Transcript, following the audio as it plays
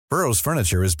Burrow's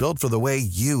furniture is built for the way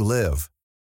you live.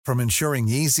 From ensuring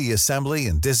easy assembly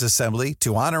and disassembly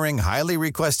to honoring highly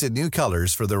requested new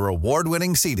colors for their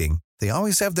award-winning seating, they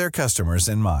always have their customers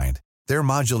in mind. Their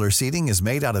modular seating is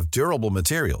made out of durable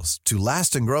materials to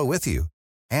last and grow with you.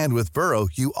 And with Burrow,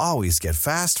 you always get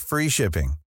fast, free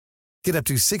shipping. Get up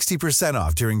to 60%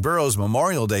 off during Burrow's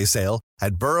Memorial Day sale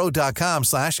at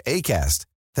burrow.com/ACAST.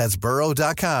 That's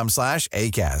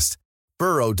burrow.com/ACAST.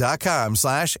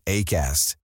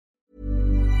 burrow.com/ACAST.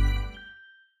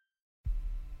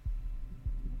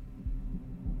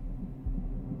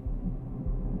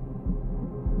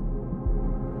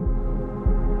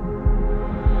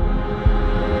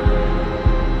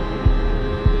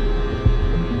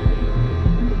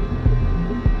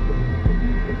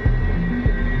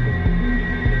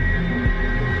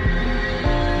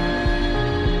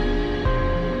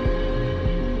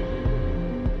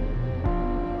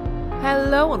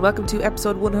 Hello and welcome to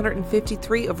episode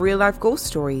 153 of Real Life Ghost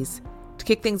Stories. To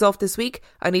kick things off this week,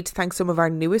 I need to thank some of our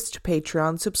newest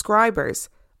Patreon subscribers.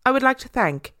 I would like to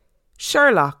thank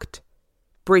Sherlocked,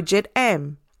 Bridget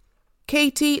M,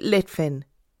 Katie Litfin,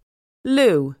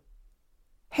 Lou,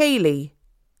 Hayley,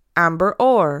 Amber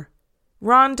Orr,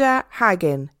 Rhonda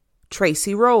Hagen,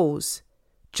 Tracy Rose,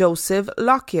 Joseph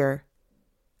Lockyer,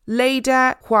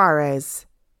 Leda Juarez,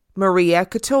 Maria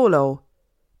Catolo,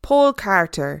 Paul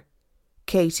Carter,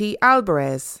 Katie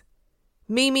Alvarez,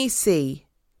 Mimi C,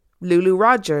 Lulu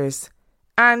Rogers,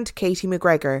 and Katie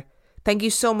McGregor. Thank you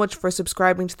so much for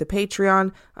subscribing to the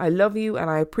Patreon. I love you and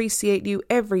I appreciate you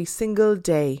every single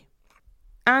day.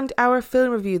 And our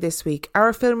film review this week.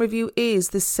 Our film review is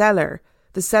The Cellar.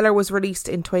 The Cellar was released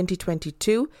in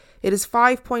 2022. It is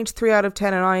 5.3 out of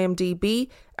 10 on IMDb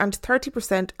and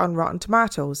 30% on Rotten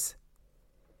Tomatoes.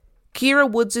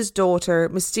 Kira Woods' daughter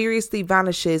mysteriously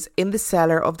vanishes in the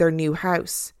cellar of their new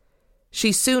house.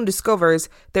 She soon discovers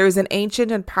there is an ancient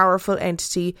and powerful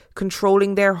entity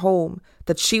controlling their home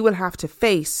that she will have to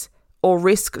face or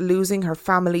risk losing her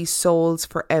family's souls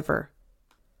forever.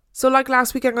 So like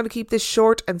last week, I'm going to keep this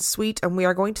short and sweet, and we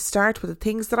are going to start with the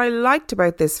things that I liked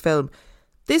about this film.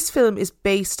 This film is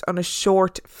based on a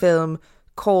short film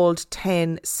called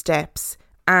 10 Steps,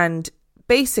 and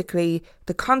basically,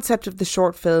 the concept of the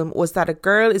short film was that a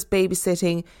girl is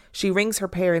babysitting. She rings her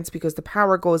parents because the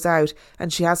power goes out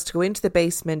and she has to go into the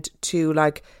basement to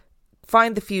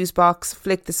find the fuse box,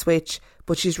 flick the switch,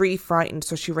 but she's really frightened,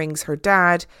 so she rings her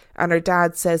dad, and her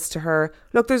dad says to her,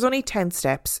 look, there's only 10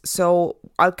 steps, so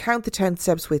I'll count the 10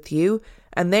 steps with you,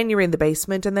 and then you're in the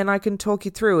basement, and then I can talk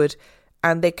you through it.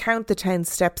 And they count the 10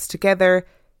 steps together,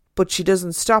 but she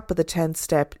doesn't stop at the 10th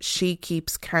step. She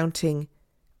keeps counting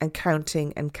and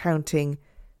counting and counting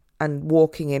and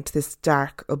walking into this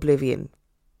dark oblivion,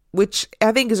 which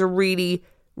I think is a really,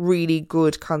 really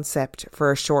good concept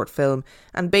for a short film.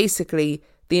 And basically,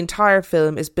 the entire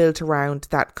film is built around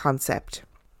that concept.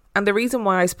 And the reason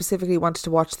why I specifically wanted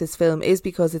to watch this film is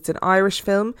because it's an Irish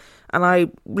film, and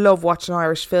I love watching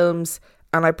Irish films,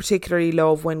 and I particularly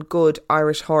love when good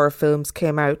Irish horror films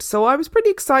came out. So I was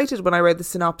pretty excited when I read the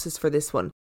synopsis for this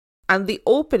one. And the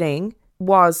opening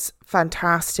was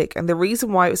fantastic, and the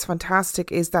reason why it was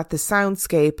fantastic is that the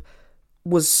soundscape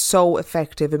was so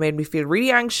effective. It made me feel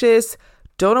really anxious.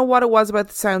 Don't know what it was about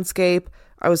the soundscape.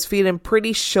 I was feeling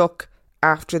pretty shook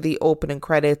after the opening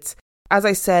credits. As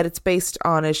I said, it's based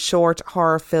on a short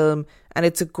horror film, and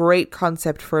it's a great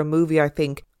concept for a movie, I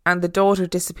think. And the daughter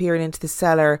disappearing into the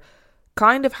cellar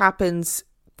kind of happens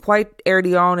quite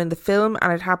early on in the film,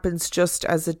 and it happens just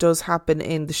as it does happen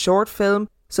in the short film.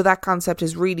 So that concept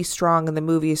is really strong, and the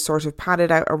movie is sort of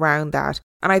padded out around that.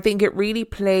 And I think it really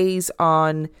plays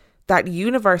on that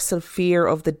universal fear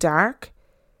of the dark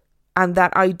and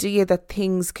that idea that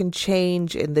things can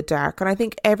change in the dark. And I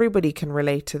think everybody can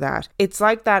relate to that. It's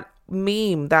like that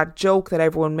meme, that joke that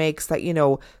everyone makes that, you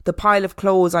know, the pile of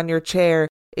clothes on your chair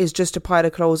is just a pile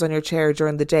of clothes on your chair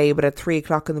during the day, but at 3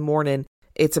 o'clock in the morning,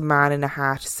 it's a man in a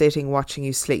hat sitting watching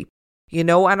you sleep. You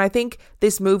know, and I think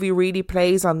this movie really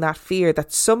plays on that fear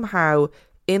that somehow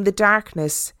in the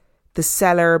darkness, the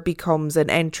cellar becomes an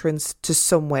entrance to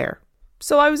somewhere.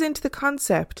 So I was into the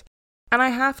concept. And I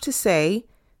have to say,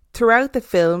 throughout the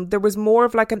film, there was more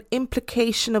of like an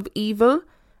implication of evil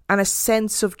and a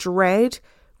sense of dread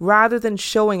rather than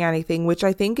showing anything, which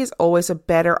I think is always a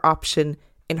better option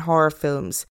in horror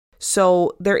films.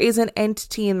 So there is an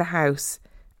entity in the house,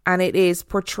 and it is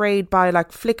portrayed by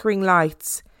like flickering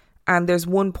lights. And there's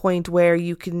one point where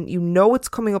you know it's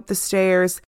coming up the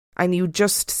stairs, and you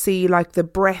just see like the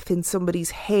breath in somebody's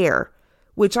hair,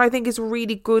 which I think is a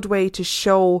really good way to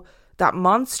show that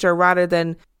monster rather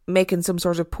than making some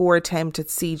sort of poor attempt at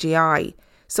CGI.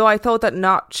 So I thought that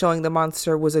not showing the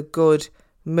monster was a good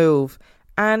move.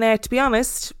 And to be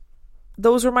honest,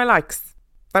 those were my likes.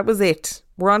 That was it.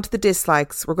 We're on to the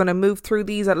dislikes. We're going to move through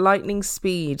these at lightning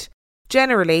speed.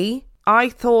 Generally, I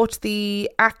thought the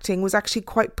acting was actually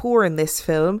quite poor in this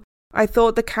film. I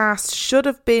thought the cast should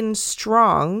have been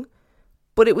strong,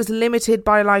 but it was limited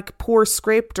by like poor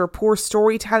script or poor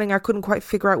storytelling. I couldn't quite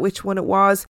figure out which one it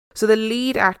was. So the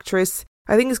lead actress,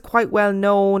 I think, is quite well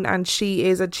known, and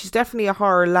she's definitely a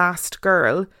horror last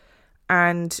girl.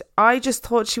 And I just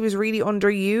thought she was really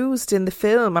underused in the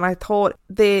film, and I thought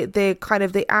the kind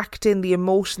of the acting, the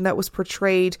emotion that was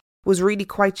portrayed was really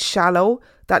quite shallow,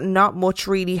 that not much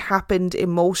really happened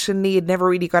emotionally. It never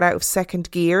really got out of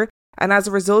second gear. And as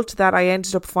a result of that, I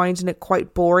ended up finding it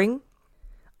quite boring.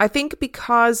 I think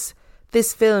because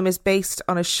this film is based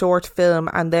on a short film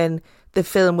and then the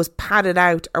film was padded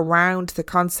out around the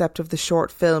concept of the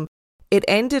short film, it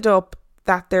ended up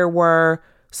that there were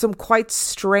some quite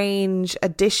strange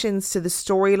additions to the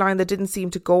storyline that didn't seem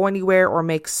to go anywhere or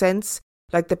make sense.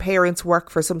 Like the parents work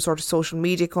for some sort of social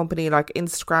media company like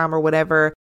Instagram or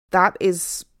whatever. That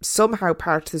is somehow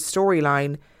part of the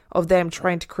storyline of them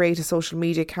trying to create a social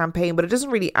media campaign, but it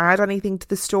doesn't really add anything to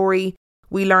the story.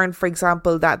 We learned, for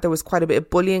example, that there was quite a bit of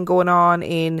bullying going on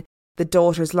in the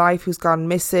daughter's life who's gone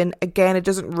missing. Again, it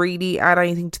doesn't really add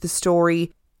anything to the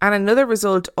story. And another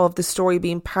result of the story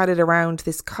being padded around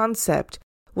this concept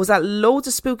was that loads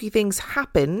of spooky things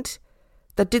happened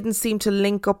that didn't seem to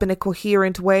link up in a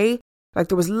coherent way. Like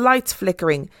there was lights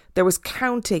flickering, there was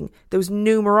counting, there was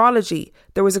numerology,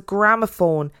 there was a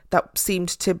gramophone that seemed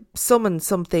to summon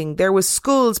something, there was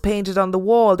skulls painted on the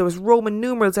wall, there was Roman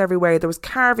numerals everywhere, there was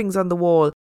carvings on the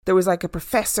wall, there was like a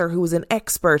professor who was an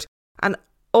expert, and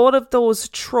all of those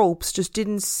tropes just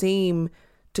didn't seem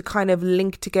to kind of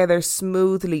link together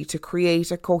smoothly to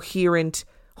create a coherent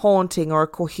haunting or a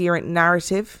coherent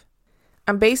narrative.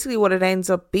 And basically what it ends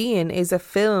up being is a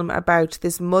film about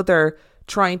this mother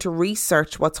trying to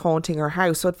research what's haunting her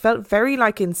house. So it felt very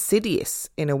like Insidious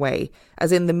in a way,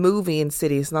 as in the movie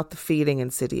Insidious, not the feeling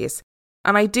Insidious.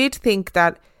 And I did think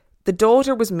that the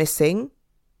daughter was missing,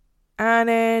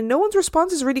 and no one's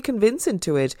response is really convincing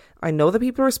to it. I know that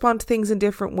people respond to things in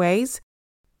different ways,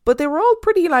 but they were all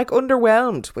pretty like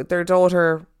underwhelmed with their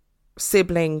daughter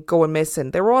sibling going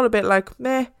missing. They were all a bit like,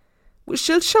 meh,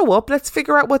 she'll show up, let's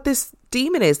figure out what this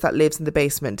demon is that lives in the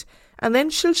basement, and then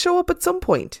she'll show up at some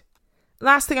point.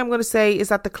 Last thing I'm going to say is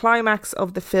that the climax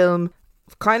of the film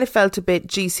kind of felt a bit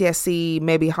GCSE,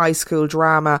 maybe high school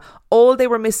drama. All they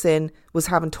were missing was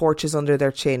having torches under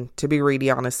their chin, to be really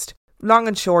honest. Long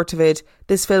and short of it,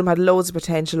 this film had loads of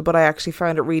potential, but I actually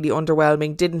found it really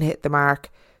underwhelming, didn't hit the mark,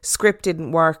 script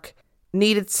didn't work,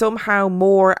 needed somehow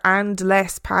more and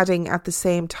less padding at the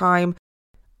same time.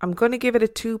 I'm going to give it a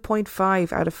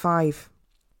 2.5 out of 5.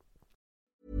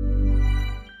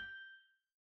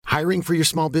 Hiring for your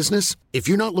small business? If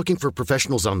you're not looking for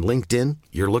professionals on LinkedIn,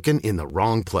 you're looking in the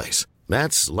wrong place.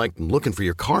 That's like looking for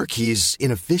your car keys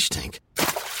in a fish tank.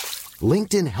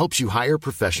 LinkedIn helps you hire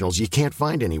professionals you can't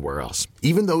find anywhere else,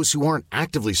 even those who aren't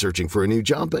actively searching for a new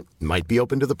job but might be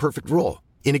open to the perfect role.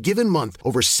 In a given month,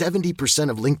 over 70%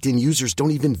 of LinkedIn users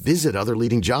don't even visit other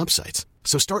leading job sites.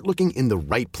 So start looking in the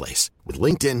right place. With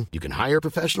LinkedIn, you can hire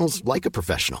professionals like a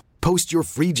professional. Post your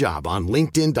free job on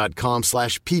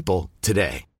linkedin.com/people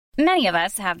today. Many of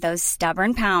us have those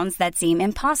stubborn pounds that seem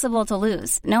impossible to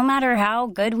lose, no matter how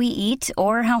good we eat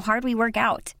or how hard we work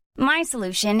out. My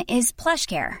solution is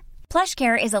PlushCare.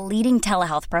 PlushCare is a leading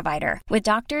telehealth provider with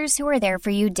doctors who are there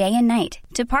for you day and night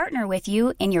to partner with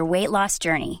you in your weight loss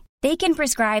journey. They can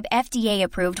prescribe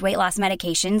FDA-approved weight loss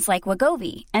medications like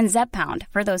Wegovy and Zepbound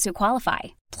for those who qualify.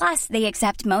 Plus, they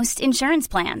accept most insurance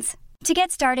plans. To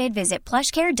get started, visit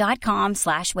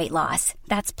plushcare.com/weightloss.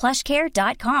 That's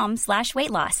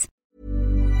plushcare.com/weightloss.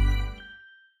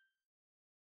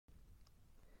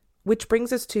 Which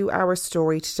brings us to our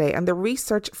story today. And the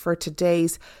research for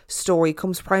today's story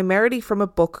comes primarily from a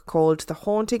book called The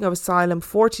Haunting of Asylum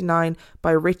 49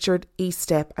 by Richard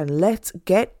Estep. And let's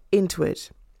get into it.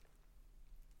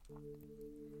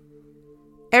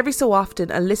 Every so often,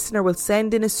 a listener will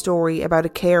send in a story about a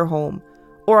care home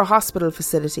or a hospital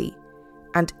facility.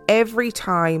 And every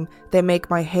time they make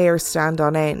my hair stand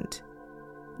on end.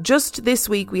 Just this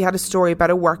week we had a story about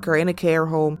a worker in a care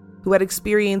home who had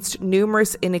experienced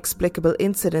numerous inexplicable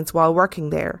incidents while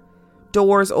working there.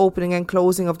 Doors opening and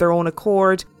closing of their own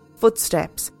accord,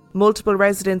 footsteps, multiple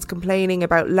residents complaining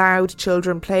about loud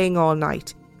children playing all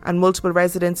night, and multiple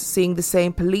residents seeing the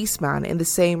same policeman in the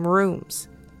same rooms.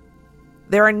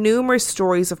 There are numerous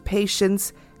stories of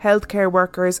patients, healthcare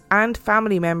workers and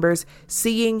family members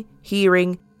seeing,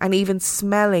 hearing and even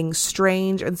smelling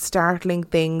strange and startling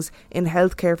things in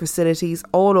healthcare facilities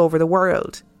all over the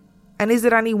world. And is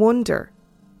it any wonder?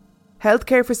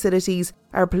 Healthcare facilities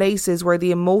are places where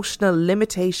the emotional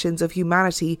limitations of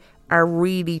humanity are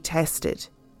really tested.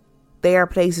 They are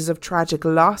places of tragic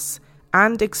loss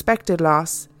and expected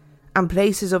loss, and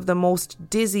places of the most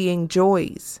dizzying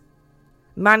joys.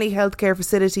 Many healthcare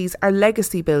facilities are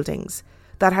legacy buildings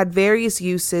that had various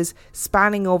uses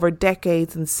spanning over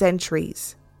decades and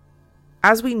centuries.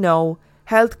 As we know,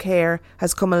 healthcare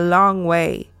has come a long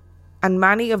way, and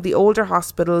many of the older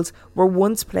hospitals were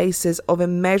once places of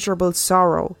immeasurable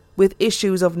sorrow, with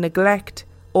issues of neglect,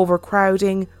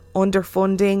 overcrowding,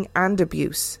 underfunding and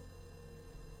abuse.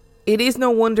 It is no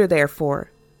wonder,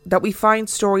 therefore, that we find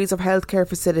stories of healthcare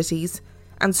facilities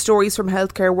and stories from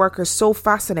healthcare workers so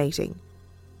fascinating.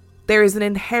 There is an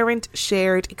inherent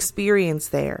shared experience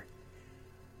there.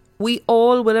 We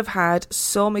all will have had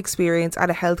some experience at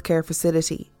a healthcare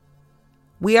facility.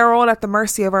 We are all at the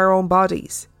mercy of our own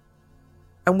bodies.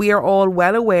 And we are all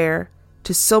well aware,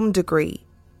 to some degree,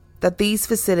 that these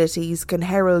facilities can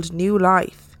herald new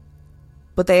life,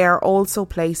 but they are also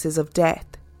places of death.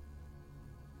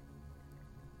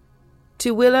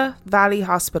 Tooele Valley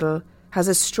Hospital has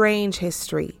a strange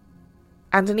history,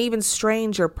 and an even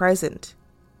stranger present.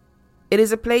 It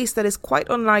is a place that is quite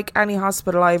unlike any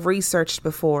hospital I have researched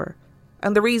before,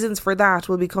 and the reasons for that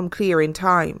will become clear in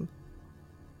time.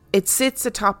 It sits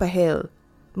atop a hill,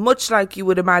 much like you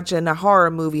would imagine a horror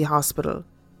movie hospital,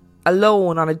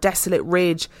 alone on a desolate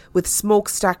ridge with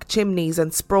smokestack chimneys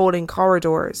and sprawling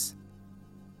corridors.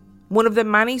 One of the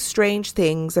many strange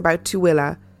things about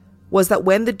Tooele was that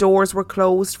when the doors were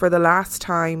closed for the last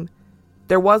time,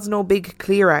 there was no big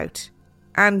clear out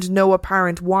and no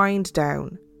apparent wind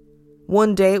down.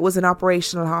 One day it was an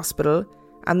operational hospital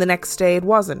and the next day it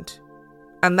wasn't,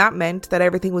 and that meant that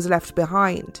everything was left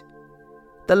behind.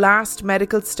 The last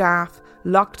medical staff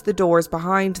locked the doors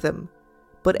behind them,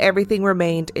 but everything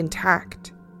remained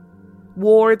intact.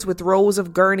 Wards with rows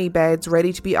of gurney beds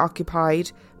ready to be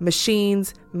occupied,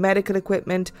 machines, medical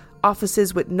equipment,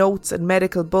 offices with notes and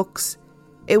medical books.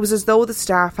 It was as though the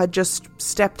staff had just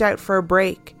stepped out for a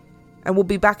break and would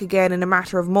be back again in a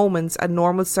matter of moments, and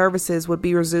normal services would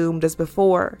be resumed as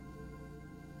before.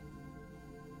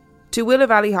 Tooele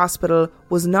Valley Hospital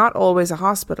was not always a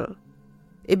hospital.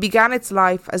 It began its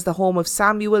life as the home of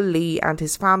Samuel Lee and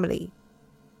his family.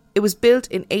 It was built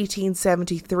in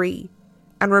 1873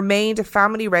 and remained a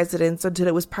family residence until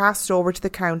it was passed over to the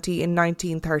county in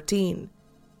 1913.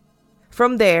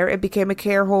 From there, it became a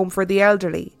care home for the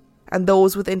elderly and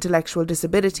those with intellectual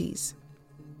disabilities.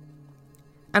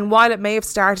 And while it may have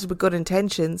started with good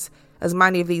intentions, as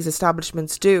many of these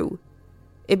establishments do,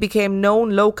 it became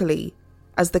known locally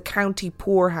as the county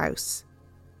poorhouse,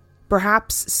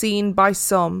 perhaps seen by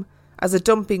some as a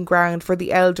dumping ground for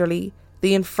the elderly,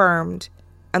 the infirmed,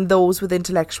 and those with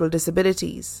intellectual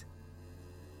disabilities.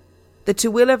 The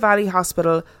Tooele Valley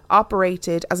Hospital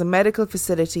operated as a medical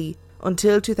facility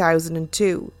until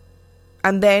 2002,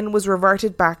 and then was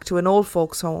reverted back to an old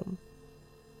folks' home.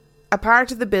 A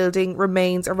part of the building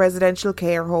remains a residential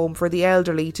care home for the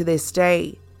elderly to this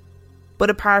day, but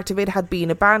a part of it had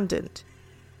been abandoned.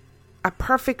 A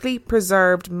perfectly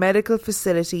preserved medical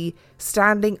facility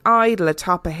standing idle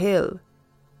atop a hill.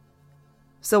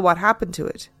 So what happened to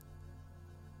it?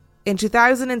 In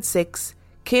 2006,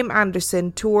 Kim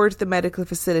Anderson toured the medical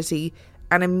facility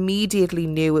and immediately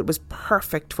knew it was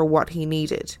perfect for what he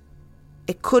needed.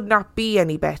 It could not be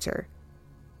any better.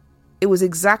 It was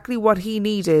exactly what he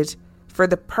needed for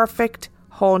the perfect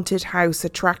haunted house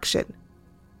attraction.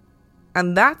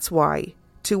 And that's why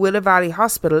Tooele Valley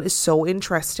Hospital is so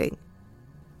interesting.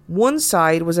 One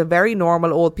side was a very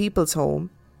normal old people's home,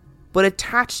 but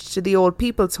attached to the old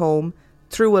people's home,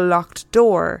 through a locked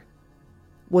door,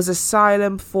 was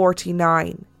Asylum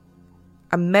 49,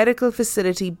 a medical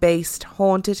facility-based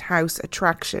haunted house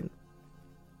attraction.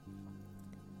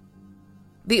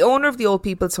 The owner of the old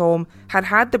people's home had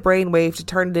had the brainwave to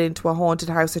turn it into a haunted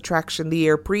house attraction the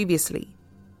year previously.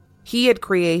 He had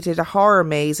created a horror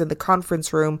maze in the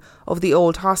conference room of the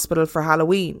old hospital for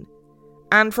Halloween,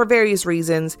 and for various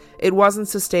reasons it wasn't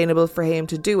sustainable for him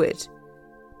to do it.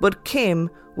 But Kim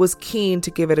was keen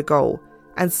to give it a go,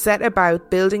 and set about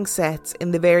building sets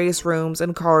in the various rooms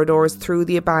and corridors through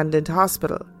the abandoned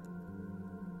hospital.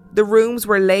 The rooms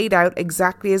were laid out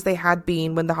exactly as they had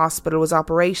been when the hospital was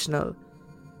operational,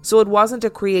 so it wasn't a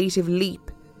creative leap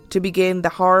to begin the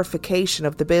horrification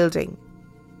of the building.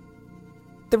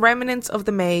 The remnants of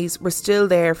the maze were still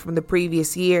there from the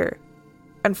previous year,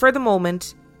 and for the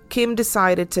moment, Kim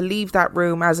decided to leave that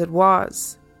room as it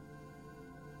was.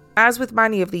 As with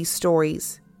many of these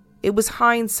stories, it was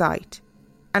hindsight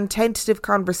and tentative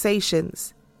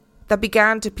conversations that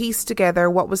began to piece together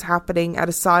what was happening at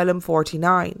Asylum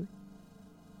 49.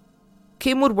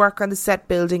 Kim would work on the set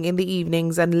building in the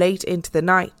evenings and late into the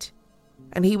night,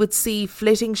 and he would see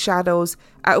flitting shadows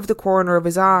out of the corner of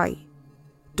his eye.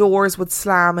 Doors would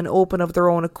slam and open of their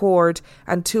own accord,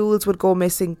 and tools would go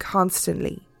missing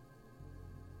constantly.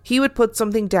 He would put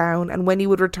something down, and when he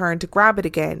would return to grab it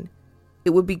again,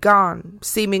 it would be gone,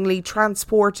 seemingly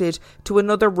transported to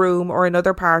another room or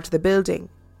another part of the building.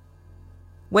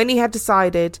 When he had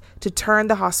decided to turn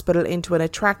the hospital into an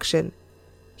attraction,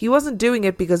 he wasn't doing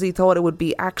it because he thought it would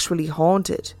be actually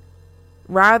haunted.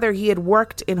 Rather, he had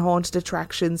worked in haunted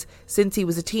attractions since he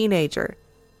was a teenager,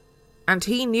 and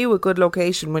he knew a good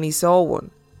location when he saw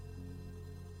one.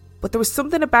 But there was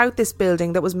something about this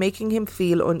building that was making him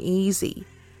feel uneasy.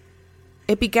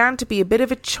 It began to be a bit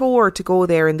of a chore to go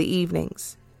there in the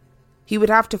evenings. He would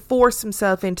have to force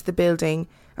himself into the building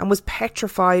and was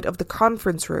petrified of the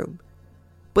conference room.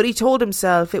 But he told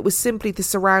himself it was simply the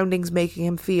surroundings making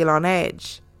him feel on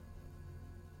edge.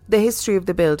 The history of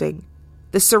the building,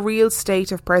 the surreal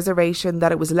state of preservation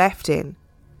that it was left in,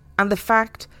 and the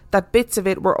fact that bits of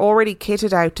it were already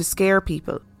kitted out to scare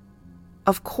people.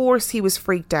 Of course he was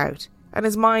freaked out, and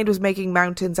his mind was making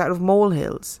mountains out of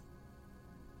molehills.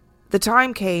 The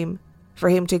time came for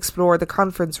him to explore the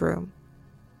conference room.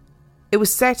 It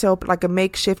was set up like a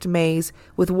makeshift maze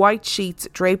with white sheets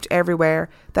draped everywhere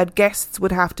that guests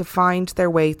would have to find their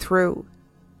way through.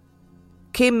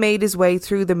 Kim made his way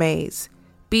through the maze,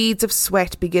 beads of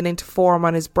sweat beginning to form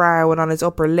on his brow and on his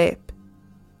upper lip.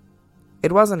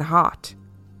 It wasn't hot.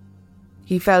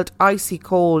 He felt icy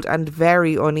cold and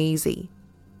very uneasy.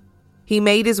 He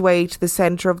made his way to the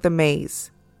centre of the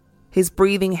maze, his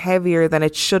breathing heavier than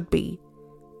it should be,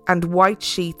 and white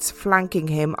sheets flanking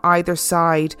him either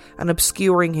side and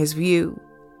obscuring his view.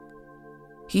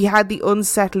 He had the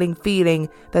unsettling feeling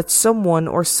that someone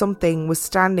or something was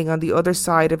standing on the other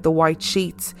side of the white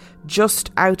sheets,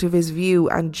 just out of his view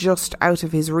and just out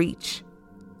of his reach.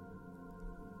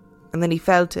 And then he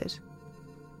felt it.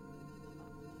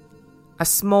 A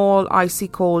small, icy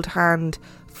cold hand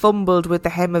fumbled with the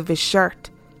hem of his shirt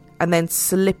and then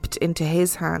slipped into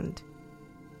his hand.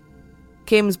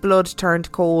 Kim's blood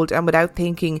turned cold, and without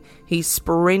thinking, he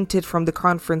sprinted from the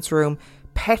conference room,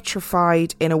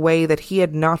 petrified in a way that he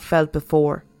had not felt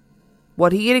before.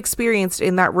 What he had experienced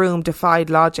in that room defied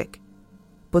logic,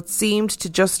 but seemed to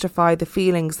justify the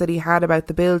feelings that he had about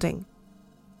the building.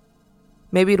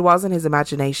 Maybe it wasn't his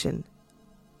imagination.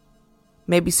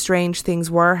 Maybe strange things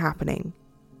were happening.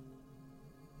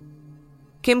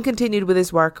 Kim continued with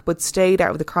his work, but stayed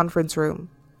out of the conference room.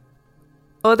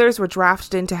 Others were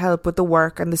drafted in to help with the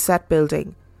work and the set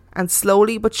building, and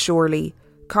slowly but surely,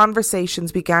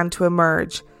 conversations began to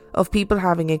emerge of people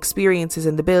having experiences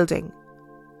in the building.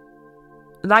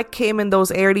 Like Kim in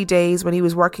those early days when he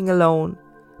was working alone,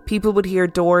 people would hear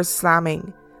doors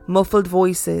slamming, muffled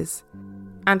voices,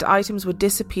 and items would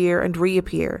disappear and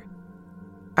reappear.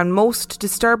 And most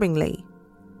disturbingly,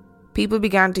 people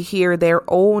began to hear their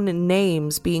own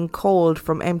names being called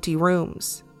from empty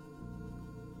rooms.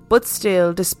 But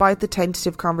still, despite the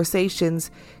tentative conversations,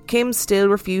 Kim still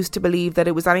refused to believe that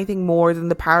it was anything more than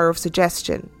the power of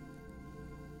suggestion.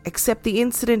 Except the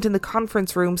incident in the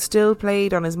conference room still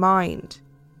played on his mind.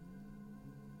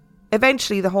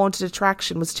 Eventually, the haunted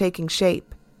attraction was taking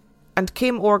shape, and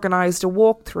Kim organised a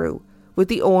walkthrough with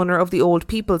the owner of the old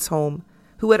people's home,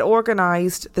 who had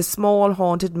organised the small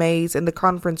haunted maze in the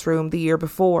conference room the year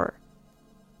before.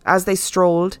 As they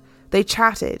strolled, they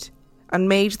chatted and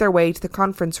made their way to the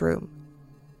conference room.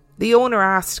 The owner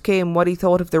asked Kim what he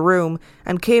thought of the room,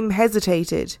 and Kim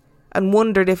hesitated and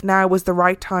wondered if now was the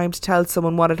right time to tell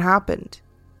someone what had happened.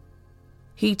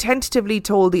 He tentatively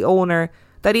told the owner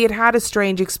that he had had a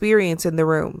strange experience in the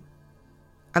room,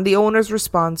 and the owner's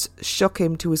response shook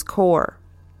him to his core.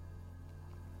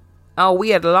 "Oh, we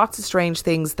had lots of strange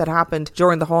things that happened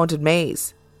during the haunted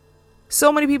maze.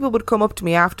 So many people would come up to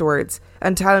me afterwards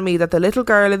and tell me that the little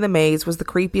girl in the maze was the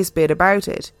creepiest bit about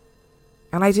it.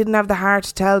 And I didn't have the heart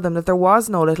to tell them that there was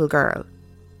no little girl.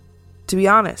 To be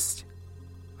honest,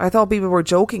 I thought people were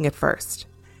joking at first.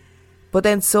 But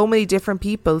then so many different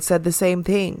people said the same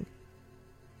thing.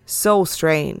 So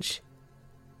strange.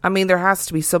 I mean, there has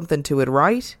to be something to it,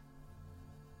 right?"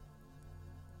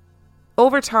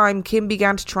 Over time, Kim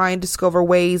began to try and discover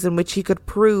ways in which he could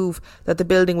prove that the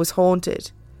building was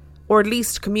haunted, or at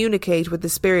least communicate with the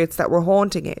spirits that were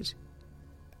haunting it.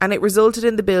 And it resulted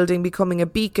in the building becoming a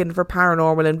beacon for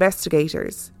paranormal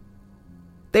investigators.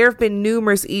 There have been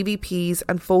numerous EVPs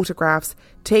and photographs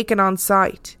taken on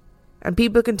site, and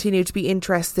people continue to be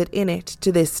interested in it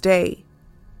to this day.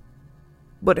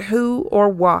 But who or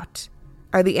what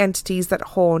are the entities that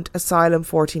haunt Asylum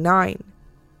 49?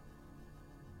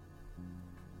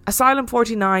 Asylum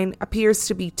 49 appears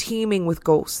to be teeming with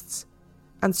ghosts,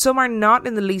 and some are not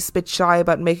in the least bit shy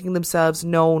about making themselves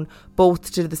known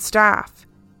both to the staff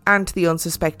and to the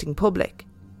unsuspecting public.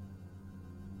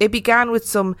 It began with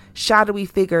some shadowy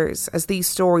figures, as these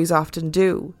stories often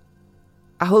do.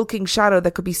 A hulking shadow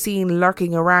that could be seen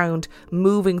lurking around,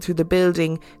 moving through the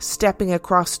building, stepping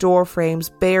across door frames,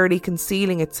 barely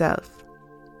concealing itself.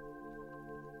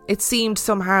 It seemed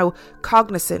somehow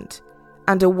cognizant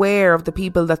and aware of the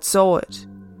people that saw it.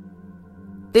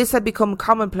 This had become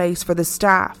commonplace for the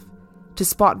staff, to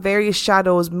spot various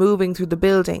shadows moving through the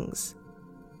buildings.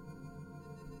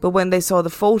 But when they saw the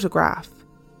photograph,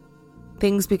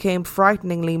 things became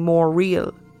frighteningly more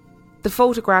real. The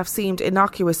photograph seemed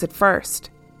innocuous at first,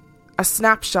 a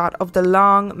snapshot of the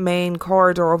long main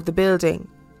corridor of the building,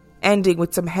 ending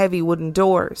with some heavy wooden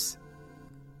doors.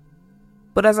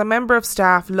 But as a member of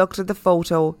staff looked at the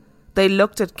photo, they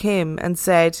looked at Kim and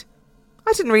said,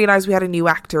 "I didn't realise we had a new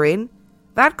actor in.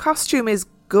 That costume is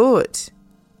good."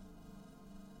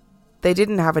 They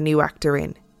didn't have a new actor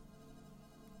in.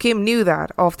 Kim knew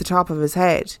that off the top of his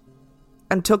head,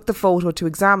 and took the photo to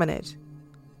examine it.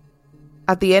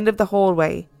 At the end of the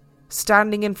hallway,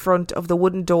 standing in front of the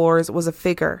wooden doors, was a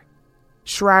figure,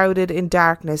 shrouded in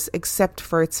darkness except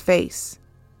for its face.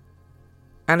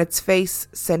 And its face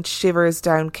sent shivers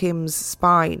down Kim's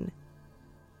spine.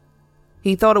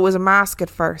 He thought it was a mask at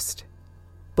first,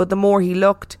 but the more he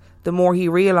looked, the more he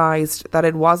realised that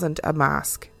it wasn't a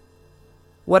mask.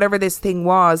 Whatever this thing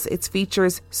was, its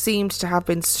features seemed to have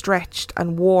been stretched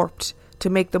and warped to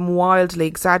make them wildly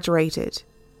exaggerated.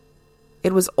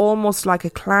 It was almost like a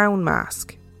clown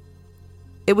mask.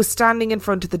 It was standing in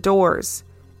front of the doors,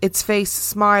 its face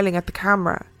smiling at the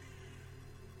camera.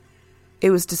 It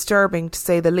was disturbing, to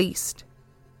say the least.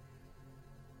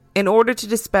 In order to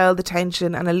dispel the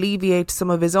tension and alleviate some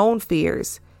of his own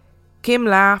fears, Kim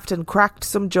laughed and cracked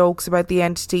some jokes about the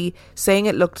entity, saying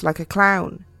it looked like a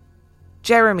clown.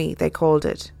 Jeremy, they called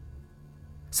it.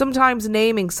 Sometimes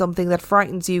naming something that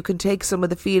frightens you can take some of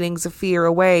the feelings of fear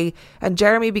away, and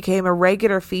Jeremy became a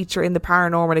regular feature in the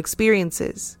paranormal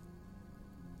experiences.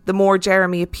 The more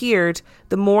Jeremy appeared,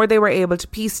 the more they were able to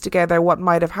piece together what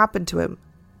might have happened to him.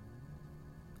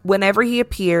 Whenever he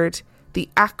appeared, the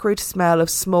acrid smell of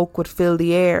smoke would fill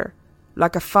the air,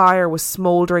 like a fire was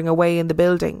smouldering away in the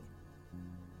building.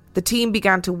 The team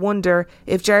began to wonder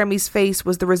if Jeremy's face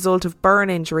was the result of burn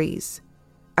injuries,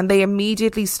 and they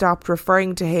immediately stopped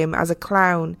referring to him as a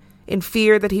clown in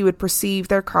fear that he would perceive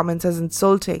their comments as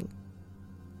insulting.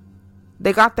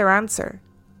 They got their answer.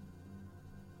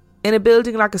 In a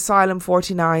building like Asylum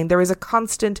 49, there is a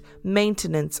constant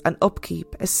maintenance and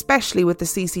upkeep, especially with the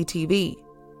CCTV.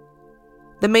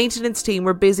 The maintenance team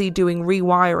were busy doing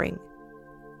rewiring.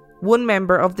 One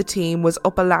member of the team was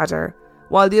up a ladder,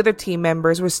 while the other team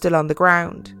members were still on the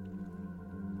ground.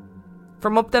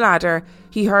 From up the ladder,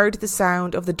 he heard the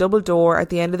sound of the double door at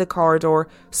the end of the corridor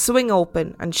swing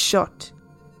open and shut,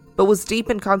 but was deep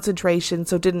in concentration,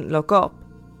 so didn't look up.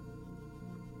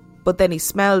 But then he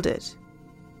smelled it.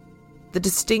 The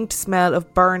distinct smell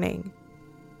of burning,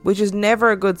 which is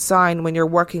never a good sign when you're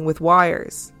working with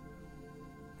wires.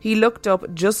 He looked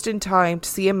up just in time to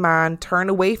see a man turn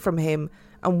away from him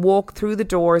and walk through the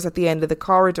doors at the end of the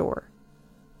corridor.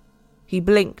 He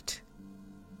blinked.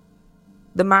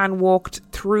 The man walked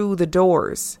through the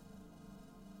doors.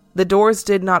 The doors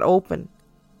did not open.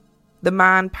 The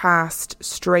man passed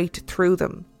straight through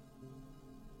them.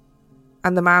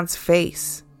 And the man's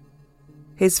face.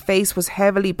 His face was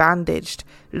heavily bandaged,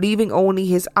 leaving only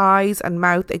his eyes and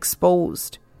mouth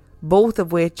exposed, both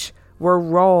of which were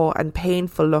raw and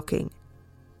painful looking.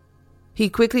 He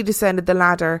quickly descended the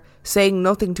ladder, saying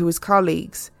nothing to his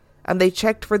colleagues, and they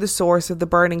checked for the source of the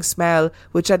burning smell,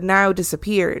 which had now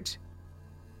disappeared.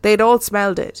 They had all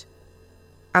smelled it,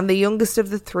 and the youngest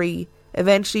of the three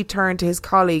eventually turned to his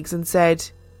colleagues and said,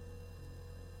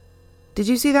 "Did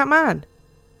you see that man?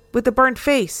 With the burnt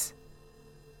face?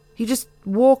 He just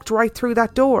walked right through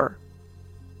that door."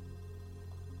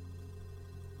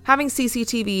 Having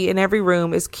CCTV in every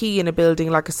room is key in a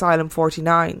building like Asylum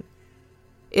 49.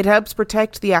 It helps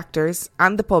protect the actors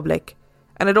and the public,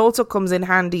 and it also comes in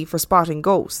handy for spotting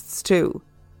ghosts too.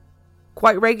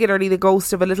 Quite regularly, the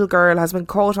ghost of a little girl has been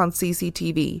caught on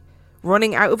CCTV,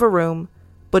 running out of a room,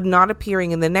 but not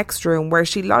appearing in the next room where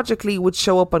she logically would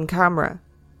show up on camera.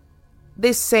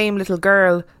 This same little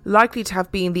girl, likely to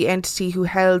have been the entity who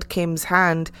held Kim's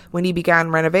hand when he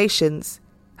began renovations,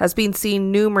 has been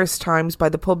seen numerous times by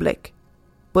the public,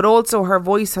 but also her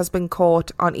voice has been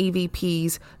caught on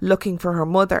EVPs looking for her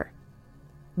mother.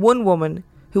 One woman,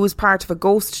 who was part of a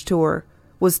ghost tour,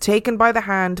 was taken by the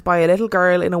hand by a little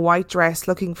girl in a white dress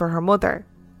looking for her mother.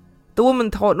 The woman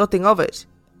thought nothing of it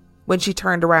when she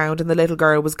turned around and the little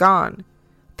girl was gone,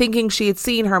 thinking she had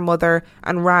seen her mother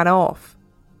and ran off,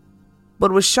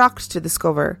 but was shocked to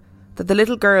discover that the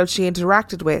little girl she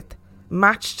interacted with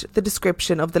matched the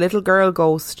description of the little girl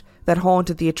ghost that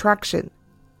haunted the attraction.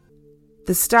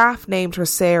 The staff named her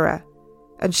Sarah,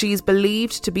 and she is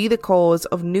believed to be the cause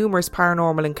of numerous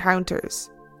paranormal encounters.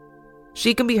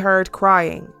 She can be heard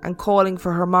crying and calling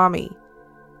for her mommy.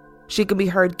 She can be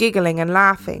heard giggling and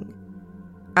laughing.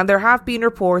 And there have been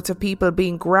reports of people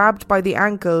being grabbed by the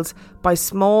ankles by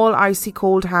small icy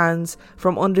cold hands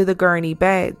from under the gurney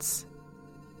beds.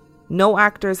 No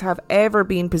actors have ever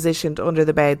been positioned under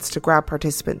the beds to grab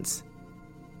participants.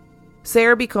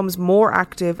 Sarah becomes more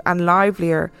active and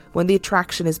livelier when the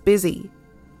attraction is busy,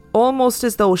 almost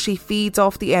as though she feeds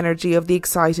off the energy of the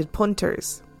excited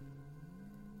punters.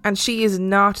 And she is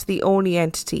not the only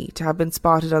entity to have been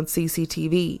spotted on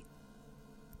CCTV.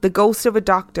 The ghost of a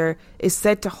doctor is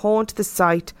said to haunt the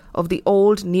site of the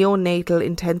old neonatal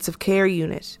intensive care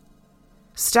unit.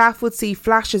 Staff would see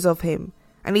flashes of him,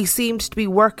 and he seemed to be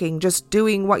working, just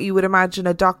doing what you would imagine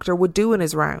a doctor would do in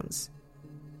his rounds.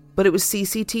 But it was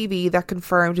CCTV that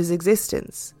confirmed his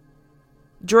existence.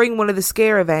 During one of the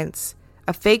scare events,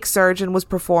 a fake surgeon was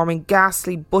performing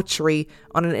ghastly butchery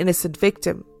on an innocent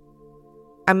victim.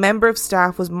 A member of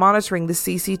staff was monitoring the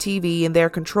CCTV in their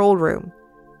control room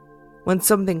when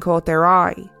something caught their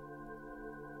eye.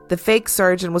 The fake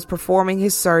surgeon was performing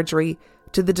his surgery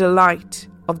to the delight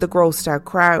of the grossed out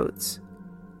crowds.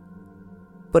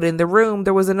 But in the room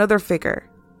there was another figure,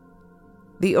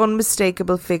 the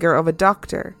unmistakable figure of a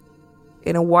doctor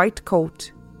in a white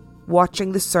coat,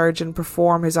 watching the surgeon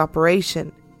perform his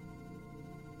operation.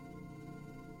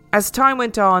 As time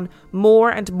went on, more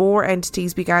and more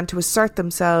entities began to assert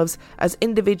themselves as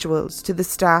individuals to the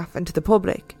staff and to the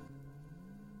public.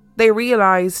 They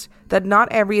realised that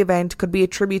not every event could be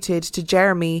attributed to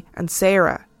Jeremy and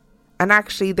Sarah, and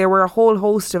actually there were a whole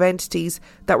host of entities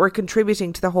that were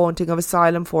contributing to the haunting of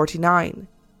Asylum 49.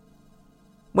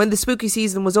 When the spooky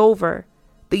season was over,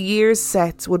 the year's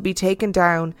sets would be taken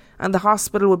down and the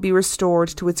hospital would be restored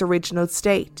to its original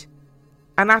state.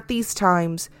 And at these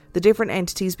times, the different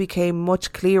entities became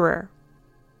much clearer.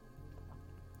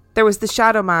 There was the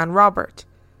shadow man, Robert,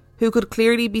 who could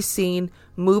clearly be seen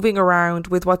moving around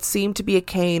with what seemed to be a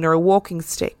cane or a walking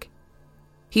stick.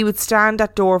 He would stand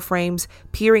at door frames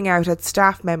peering out at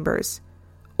staff members,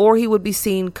 or he would be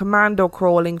seen commando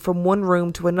crawling from one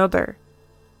room to another.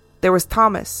 There was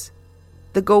Thomas,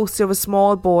 the ghost of a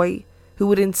small boy who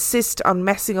would insist on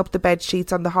messing up the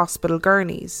bedsheets on the hospital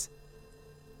gurneys.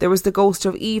 There was the ghost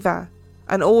of Eva,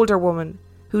 an older woman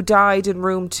who died in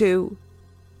room 2.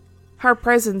 Her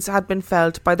presence had been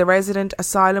felt by the resident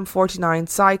Asylum 49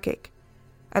 psychic,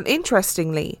 and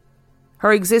interestingly,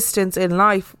 her existence in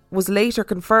life was later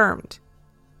confirmed.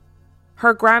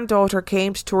 Her granddaughter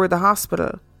came to tour the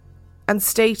hospital and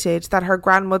stated that her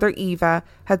grandmother Eva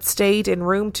had stayed in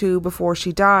room 2 before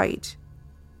she died.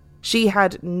 She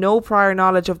had no prior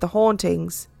knowledge of the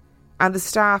hauntings, and the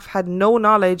staff had no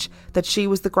knowledge that she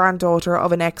was the granddaughter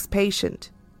of an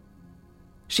ex-patient.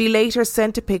 She later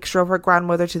sent a picture of her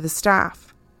grandmother to the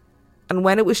staff, and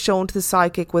when it was shown to the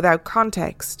psychic without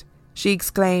context, she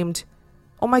exclaimed,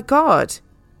 "Oh my God,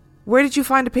 where did you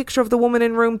find a picture of the woman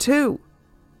in room 2?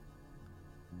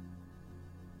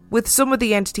 With some of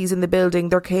the entities in the building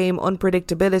there came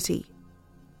unpredictability,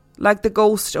 like the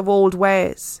ghost of old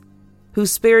Wes,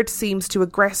 whose spirit seems to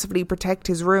aggressively protect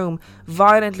his room,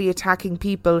 violently attacking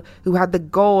people who had the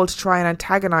gall to try and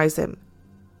antagonise him.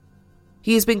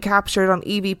 He has been captured on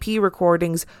EVP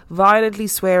recordings violently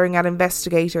swearing at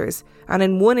investigators, and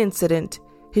in one incident,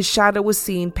 his shadow was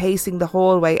seen pacing the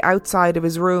hallway outside of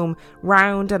his room,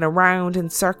 round and around in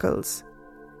circles,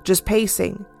 just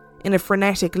pacing in a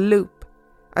frenetic loop,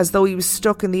 as though he was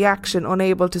stuck in the action,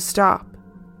 unable to stop.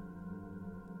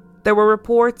 There were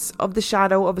reports of the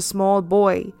shadow of a small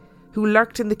boy who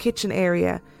lurked in the kitchen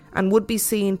area and would be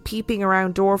seen peeping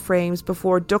around door frames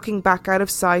before ducking back out of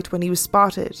sight when he was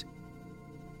spotted.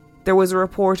 There was a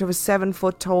report of a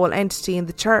 7-foot-tall entity in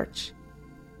the church,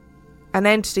 an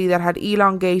entity that had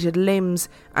elongated limbs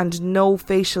and no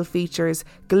facial features,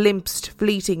 glimpsed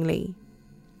fleetingly.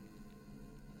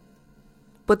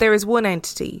 But there is one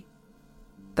entity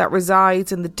that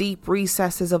resides in the deep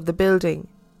recesses of the building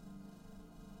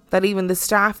that even the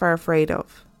staff are afraid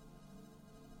of.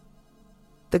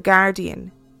 The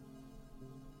Guardian.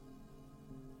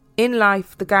 In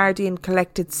life, the Guardian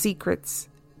collected secrets.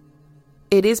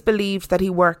 It is believed that he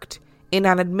worked in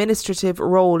an administrative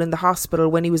role in the hospital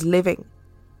when he was living,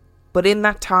 but in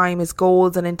that time his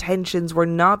goals and intentions were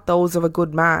not those of a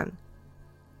good man.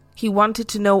 He wanted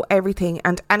to know everything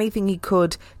and anything he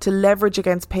could to leverage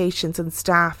against patients and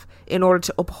staff in order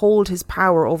to uphold his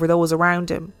power over those around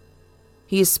him.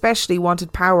 He especially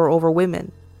wanted power over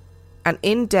women, and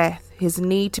in death his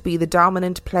need to be the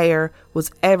dominant player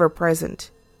was ever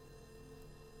present.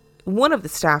 One of the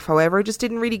staff, however, just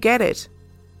didn't really get it.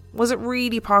 Was it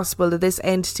really possible that this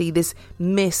entity, this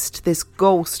mist, this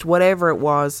ghost, whatever it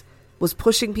was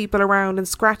pushing people around and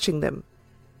scratching them?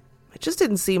 It just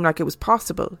didn't seem like it was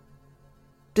possible.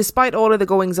 Despite all of the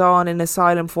goings on in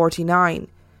Asylum 49,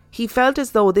 he felt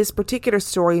as though this particular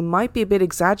story might be a bit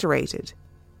exaggerated.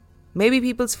 Maybe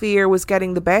people's fear was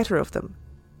getting the better of them.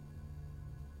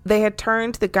 They had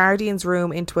turned the Guardian's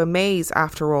room into a maze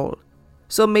after all,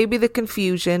 so maybe the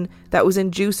confusion that was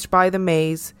induced by the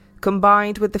maze,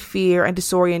 combined with the fear and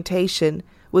disorientation,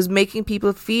 was making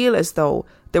people feel as though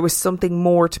there was something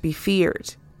more to be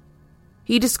feared.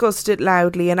 He discussed it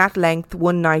loudly and at length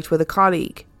one night with a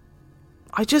colleague.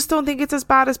 "I just don't think it's as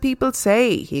bad as people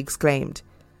say," he exclaimed.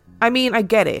 "I mean, I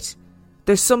get it.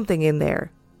 There's something in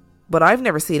there. But I've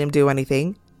never seen him do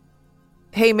anything."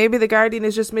 "Hey, maybe the Guardian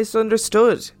is just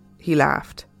misunderstood," he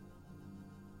laughed.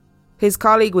 His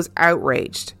colleague was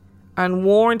outraged and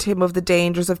warned him of the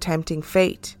dangers of tempting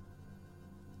fate.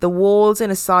 The walls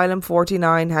in Asylum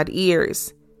 49 had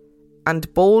ears,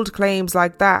 and bold claims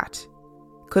like that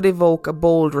could evoke a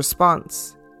bold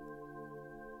response.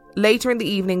 Later in the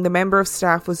evening, the member of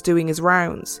staff was doing his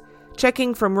rounds,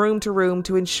 checking from room to room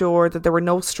to ensure that there were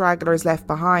no stragglers left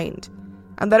behind,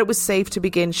 and that it was safe to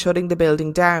begin shutting the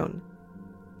building down.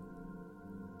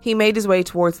 He made his way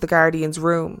towards the Guardian's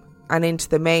room and into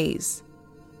the maze,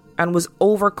 and was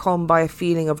overcome by a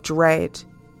feeling of dread.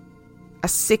 A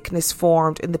sickness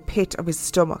formed in the pit of his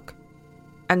stomach,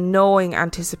 a gnawing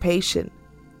anticipation,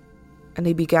 and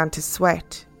he began to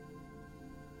sweat.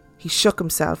 He shook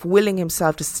himself, willing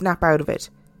himself to snap out of it.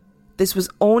 This was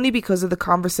only because of the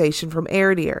conversation from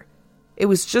earlier. It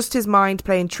was just his mind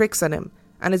playing tricks on him,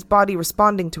 and his body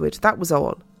responding to it, that was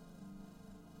all.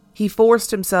 He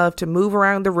forced himself to move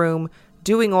around the room,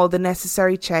 doing all the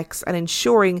necessary checks and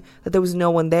ensuring that there was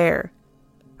no one there,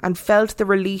 and felt the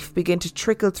relief begin to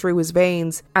trickle through his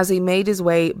veins as he made his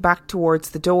way back towards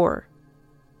the door.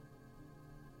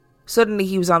 Suddenly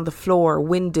he was on the floor,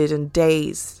 winded and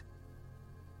dazed.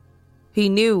 He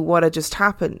knew what had just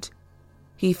happened.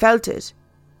 He felt it,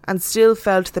 and still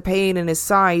felt the pain in his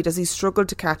side as he struggled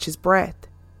to catch his breath.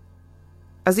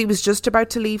 As he was just about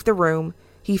to leave the room,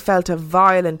 he felt a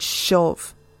violent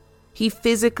shove. He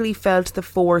physically felt the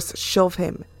force shove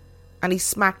him, and he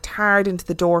smacked hard into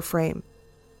the door frame,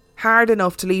 hard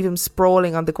enough to leave him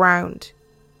sprawling on the ground.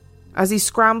 As he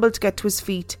scrambled to get to his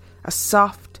feet, a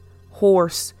soft,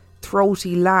 hoarse,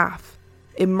 throaty laugh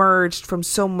emerged from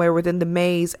somewhere within the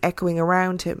maze, echoing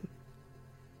around him.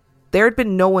 There had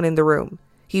been no one in the room.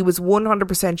 He was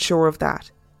 100% sure of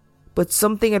that. But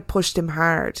something had pushed him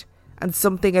hard, and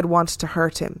something had wanted to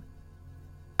hurt him.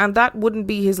 And that wouldn't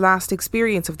be his last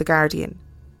experience of the Guardian.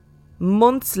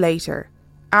 Months later,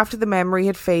 after the memory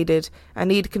had faded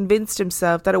and he had convinced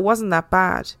himself that it wasn't that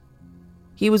bad,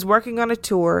 he was working on a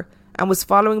tour and was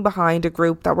following behind a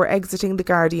group that were exiting the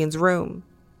Guardian's room.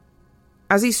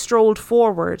 As he strolled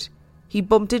forward, he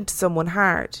bumped into someone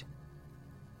hard.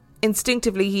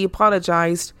 Instinctively, he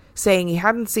apologised, saying he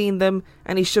hadn't seen them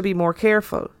and he should be more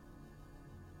careful.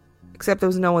 Except there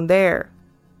was no one there.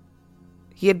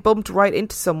 He had bumped right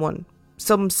into someone,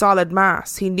 some solid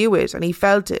mass. He knew it and he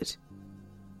felt it.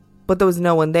 But there was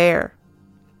no one there.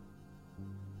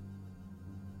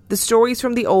 The stories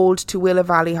from the old Tooele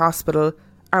Valley Hospital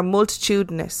are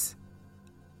multitudinous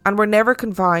and were never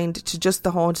confined to just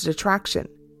the haunted attraction.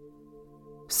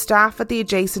 Staff at the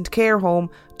adjacent care home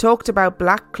talked about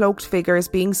black cloaked figures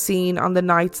being seen on the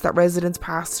nights that residents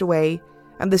passed away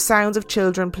and the sounds of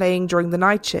children playing during the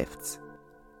night shifts.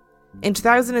 In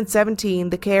 2017,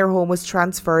 the care home was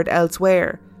transferred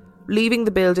elsewhere, leaving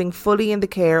the building fully in the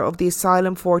care of the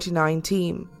Asylum 49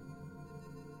 team.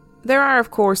 There are, of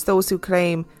course, those who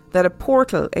claim that a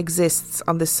portal exists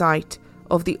on the site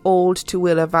of the old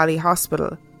Tooele Valley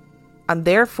Hospital, and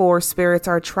therefore spirits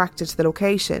are attracted to the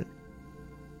location.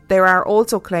 There are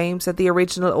also claims that the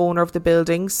original owner of the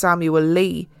building, Samuel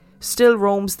Lee, still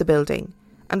roams the building,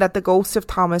 and that the ghost of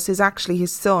Thomas is actually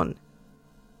his son.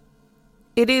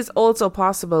 It is also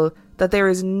possible that there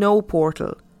is no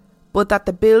portal, but that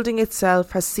the building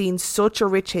itself has seen such a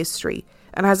rich history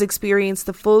and has experienced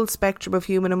the full spectrum of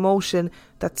human emotion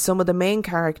that some of the main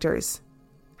characters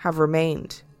have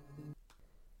remained.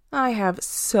 I have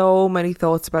so many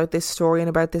thoughts about this story and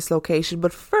about this location,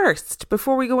 but first,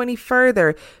 before we go any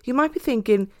further, you might be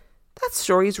thinking, that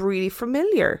story is really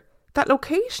familiar. That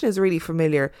location is really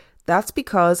familiar. That's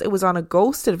because it was on a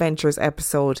Ghost Adventures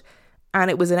episode, and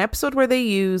it was an episode where they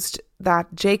used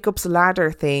that Jacob's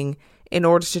Ladder thing in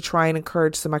order to try and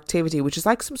encourage some activity, which is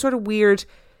like some sort of weird,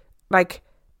 like,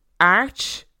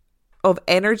 arch of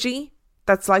energy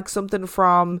that's like something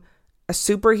from a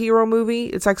superhero movie.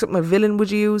 It's like something a villain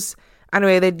would use.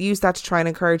 Anyway, they'd use that to try and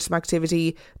encourage some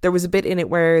activity. There was a bit in it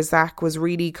where Zach was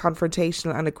really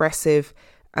confrontational and aggressive,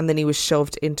 and then he was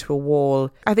shoved into a wall.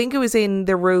 I think it was in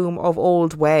the room of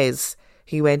old Wes.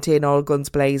 He went in all guns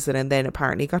blazing and then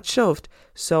apparently got shoved.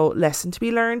 So, lesson to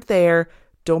be learned there.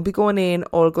 Don't be going in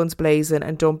all guns blazing,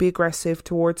 and don't be aggressive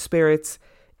towards spirits.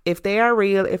 If they are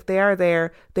real, if they are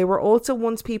there, they were also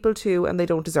once people too, and they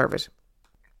don't deserve it.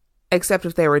 Except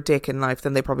if they were a dick in life,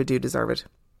 then they probably do deserve it.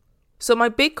 So my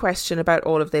big question about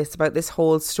all of this, about this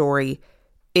whole story,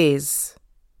 is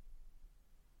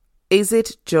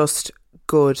it just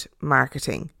good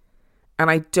marketing?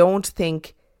 And I don't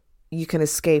think you can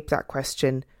escape that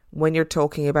question when you're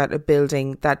talking about a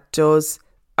building that does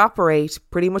operate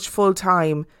pretty much full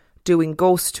time, doing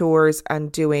ghost tours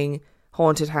and doing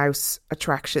haunted house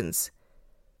attractions.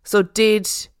 So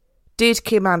did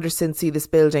Kim Anderson see this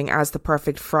building as the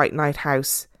perfect Fright Night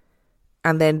house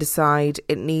and then decide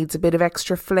it needs a bit of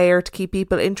extra flair to keep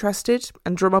people interested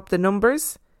and drum up the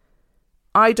numbers?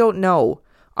 I don't know.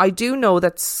 I do know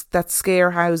that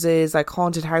scare houses, like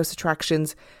haunted house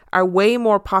attractions, are way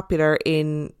more popular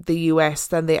in the US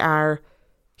than they are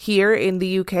here in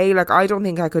the UK. Like, I don't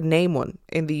think I could name one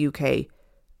in the UK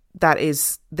that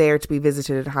is there to be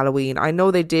visited at Halloween. I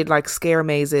know they did like scare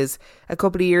mazes a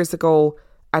couple of years ago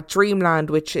at Dreamland,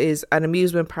 which is an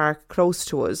amusement park close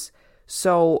to us.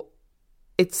 So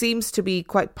it seems to be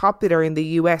quite popular in the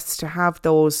US to have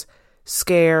those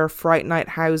scare Fright Night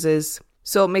houses.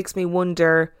 So it makes me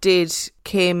wonder, did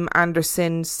Kim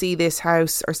Anderson see this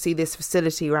house, or see this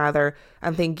facility rather,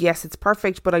 and think, yes, it's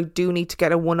perfect, but I do need to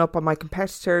get a one-up on my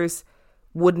competitors?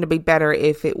 Wouldn't it be better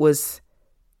if it was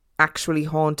actually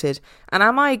haunted? And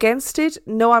am I against it?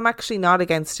 No, I'm actually not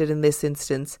against it in this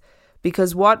instance,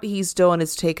 because what he's done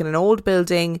is taken an old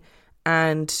building,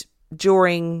 and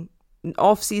during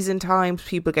off-season times,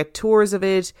 people get tours of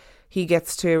it. He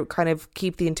gets to kind of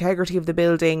keep the integrity of the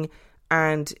building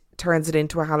and turns it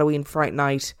into a Halloween Fright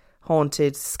Night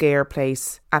haunted scare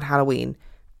place at Halloween.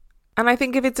 And I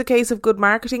think if it's a case of good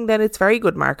marketing, then it's very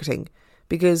good marketing,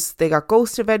 because they got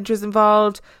Ghost Adventures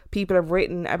involved. People have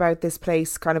written about this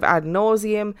place kind of ad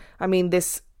nauseum. I mean,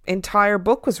 this entire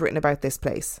book was written about this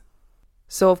place.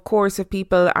 So of course, if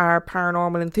people are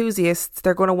paranormal enthusiasts,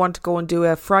 they're going to want to go and do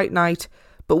a Fright Night,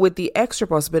 but with the extra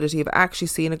possibility of actually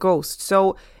seeing a ghost.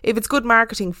 So if it's good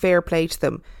marketing, fair play to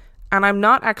them. And I'm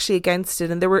not actually against it.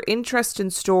 And there were interesting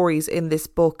stories in this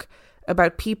book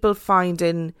about people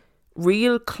finding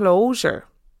real closure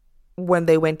when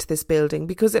they went to this building,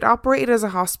 because it operated as a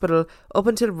hospital up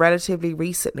until relatively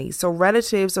recently. So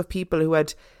relatives of people who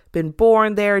had been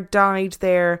born there, died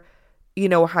there, you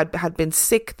know, had been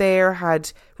sick there,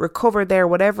 had recovered there,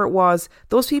 whatever it was,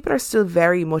 those people are still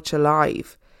very much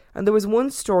alive. And there was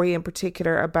one story in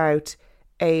particular about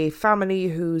a family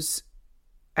whose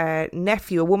a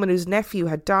woman whose nephew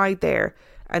had died there,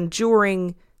 and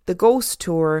during the ghost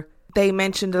tour they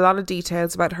mentioned a lot of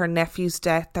details about her nephew's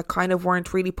death that kind of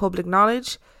weren't really public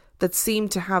knowledge, that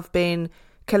seemed to have been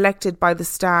collected by the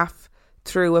staff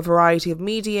through a variety of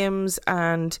mediums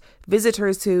and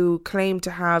visitors who claimed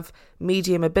to have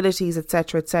medium abilities,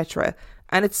 etc., etc.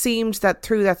 And it seemed that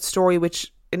through that story,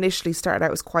 which initially started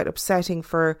out as quite upsetting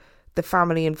for the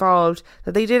family involved,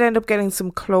 that they did end up getting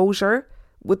some closure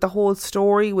with the whole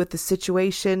story, with the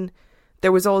situation.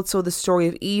 There was also the story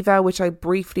of Eva, which I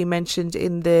briefly mentioned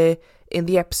in the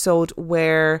episode,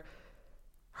 where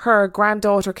her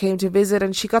granddaughter came to visit,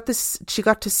 and she got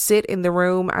to sit in the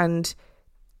room and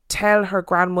tell her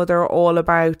grandmother all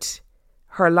about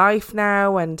her life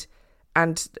now and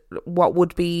what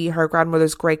would be her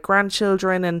grandmother's great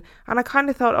grandchildren, and I kind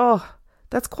of thought, oh,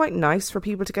 that's quite nice for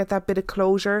people to get that bit of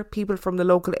closure, people from the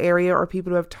local area or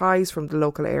people who have ties from the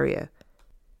local area.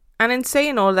 And in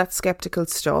saying all that skeptical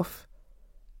stuff,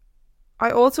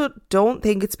 I also don't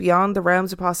think it's beyond the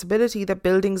realms of possibility that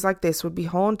buildings like this would be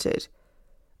haunted.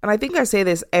 And I think I say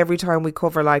this every time we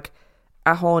cover like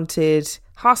a haunted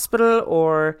hospital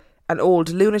or an old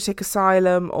lunatic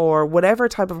asylum or whatever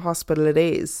type of hospital it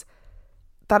is,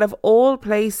 that of all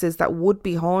places that would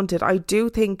be haunted, I do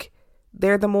think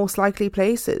they're the most likely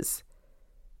places.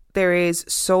 There is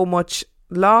so much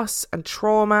loss and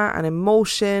trauma and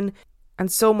emotion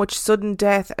and so much sudden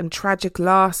death and tragic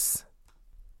loss.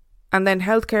 And then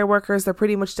healthcare workers, they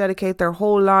pretty much dedicate their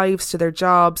whole lives to their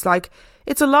jobs. Like,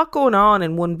 it's a lot going on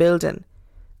in one building.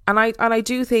 And I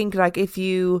do think, like, if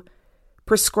you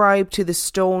prescribe to the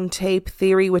stone tape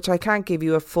theory, which I can't give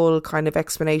you a full kind of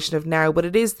explanation of now, but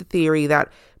it is the theory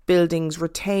that buildings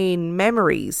retain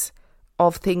memories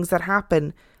of things that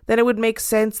happen, then it would make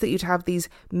sense that you'd have these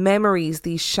memories,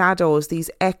 these shadows, these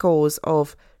echoes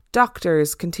of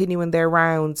doctors continuing their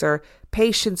rounds or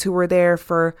patients who were there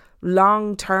for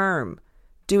long term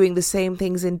doing the same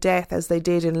things in death as they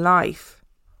did in life.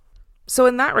 So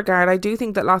in that regard, I do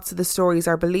think that lots of the stories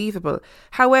are believable.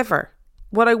 However,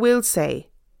 what I will say,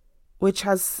 which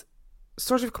has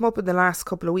sort of come up in the last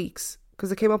couple of weeks,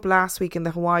 because it came up last week in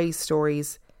the Hawaii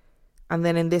stories and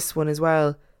then in this one as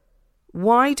well,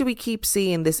 why do we keep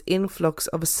seeing this influx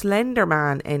of a Slender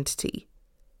Man entity?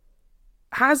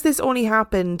 Has this only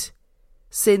happened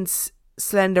since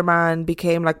Slender Man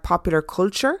became like popular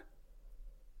culture?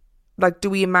 Like, do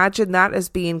we imagine that as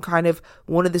being kind of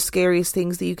one of the scariest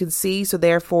things that you can see, so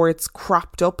therefore it's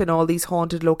cropped up in all these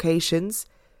haunted locations?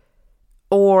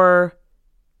 Or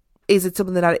is it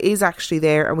something that is actually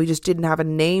there and we just didn't have a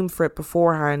name for it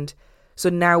beforehand? So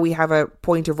now we have a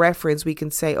point of reference. We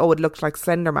can say, oh, it looked like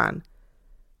Slender Man.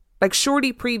 Like,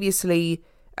 surely previously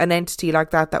an entity like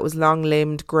that was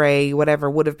long-limbed, grey, whatever,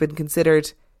 would have been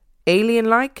considered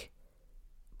alien-like.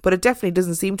 But it definitely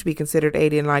doesn't seem to be considered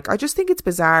alien-like. I just think it's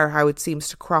bizarre how it seems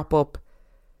to crop up.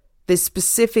 This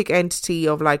specific entity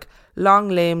of like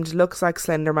long-limbed, looks like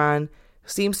Slender Man,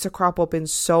 seems to crop up in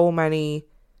so many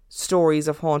stories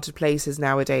of haunted places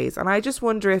nowadays. And I just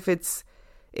wonder if it's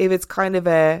kind of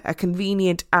a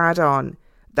convenient add-on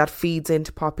that feeds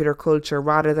into popular culture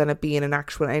rather than it being an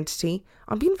actual entity.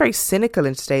 I'm being very cynical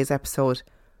in today's episode,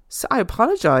 so I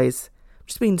apologise. I'm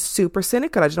just being super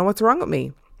cynical. I don't know what's wrong with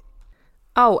me.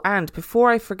 Oh, and before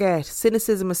I forget,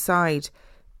 cynicism aside,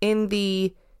 in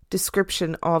the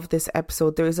description of this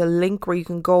episode, there is a link where you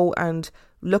can go and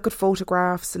look at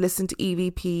photographs, listen to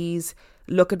EVPs,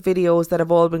 look at videos that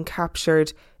have all been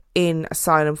captured in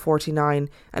Asylum 49.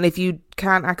 And if you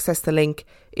can't access the link,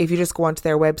 if you just go onto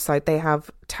their website, they have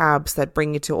tabs that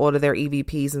bring you to all of their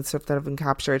EVPs and stuff that have been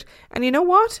captured. And you know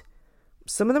what?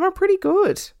 Some of them are pretty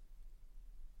good.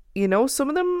 You know, some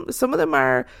of them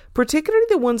are, particularly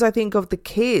the ones I think of the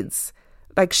kids,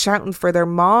 like shouting for their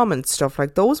mom and stuff,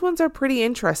 like those ones are pretty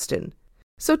interesting.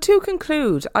 So to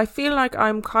conclude, I feel like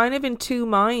I'm kind of in two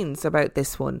minds about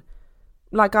this one.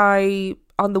 Like, I,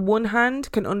 on the one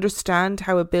hand, can understand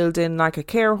how a building like a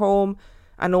care home,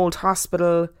 an old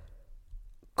hospital,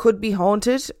 could be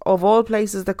haunted. Of all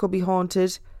places that could be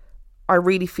haunted, I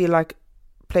really feel like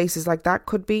places like that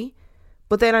could be.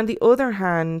 But then on the other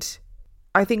hand,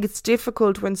 I think it's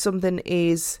difficult when something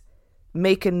is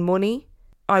making money.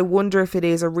 I wonder if it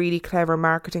is a really clever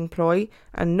marketing ploy.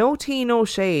 And no tea, no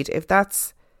shade.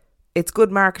 It's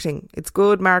good marketing. It's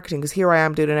good marketing, because here I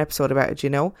am doing an episode about it, you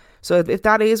know. So if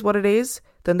that is what it is,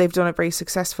 then they've done it very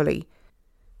successfully.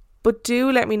 But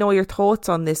do let me know your thoughts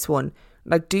on this one.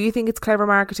 Like, do you think it's clever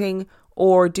marketing,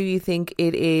 or do you think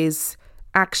it is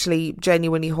actually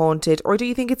genuinely haunted, or do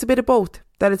you think it's a bit of both?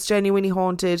 That it's genuinely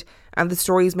haunted and the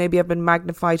stories maybe have been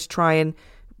magnified to try and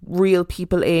reel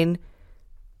people in.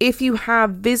 If you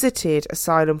have visited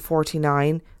Asylum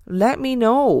 49, let me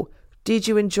know. Did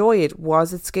you enjoy it?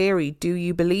 Was it scary? Do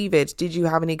you believe it? Did you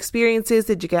have any experiences?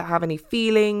 Did you have any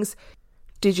feelings?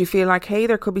 Did you feel like, hey,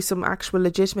 there could be some actual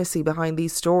legitimacy behind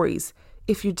these stories?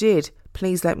 If you did,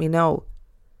 please let me know.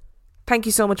 Thank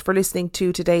you so much for listening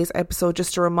to today's episode.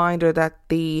 Just a reminder that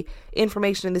the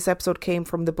information in this episode came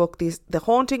from the book The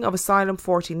Haunting of Asylum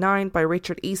 49 by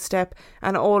Richard Eastep,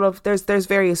 and there's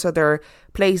various other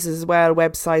places as well,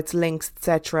 websites, links,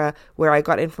 etc., where I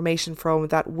got information from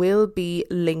that will be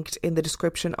linked in the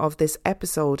description of this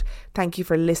episode. Thank you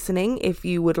for listening. If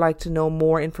you would like to know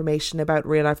more information about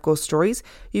Real Life Ghost Stories,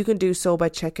 you can do so by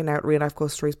checking out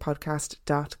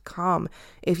realLifeGhostStoriesPodcast.com.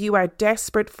 If you are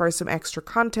desperate for some extra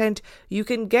content, you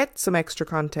can get some extra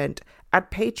content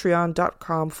at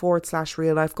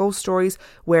patreon.com/Real Life Ghost Stories,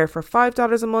 where for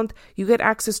 $5 a month you get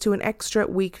access to an extra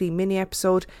weekly mini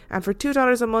episode, and for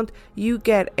 $2 a month you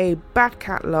get a back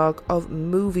catalogue of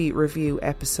movie review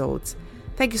episodes.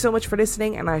 Thank you so much for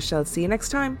listening, and I shall see you next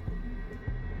time.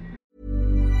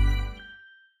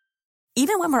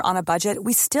 Even when we're on a budget,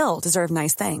 we still deserve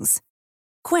nice things.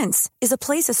 Quince is a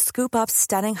place to scoop up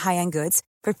stunning high-end goods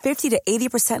for 50 to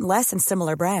 80% less than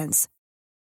similar brands.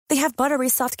 They have buttery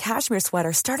soft cashmere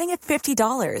sweaters starting at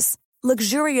 $50,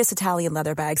 luxurious Italian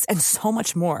leather bags, and so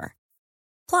much more.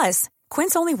 Plus,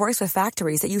 Quince only works with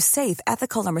factories that use safe,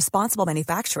 ethical, and responsible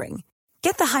manufacturing.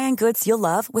 Get the high-end goods you'll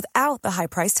love without the high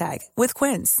price tag with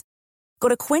Quince. Go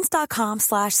to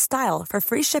quince.com/style for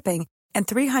free shipping and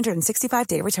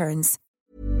 365-day returns.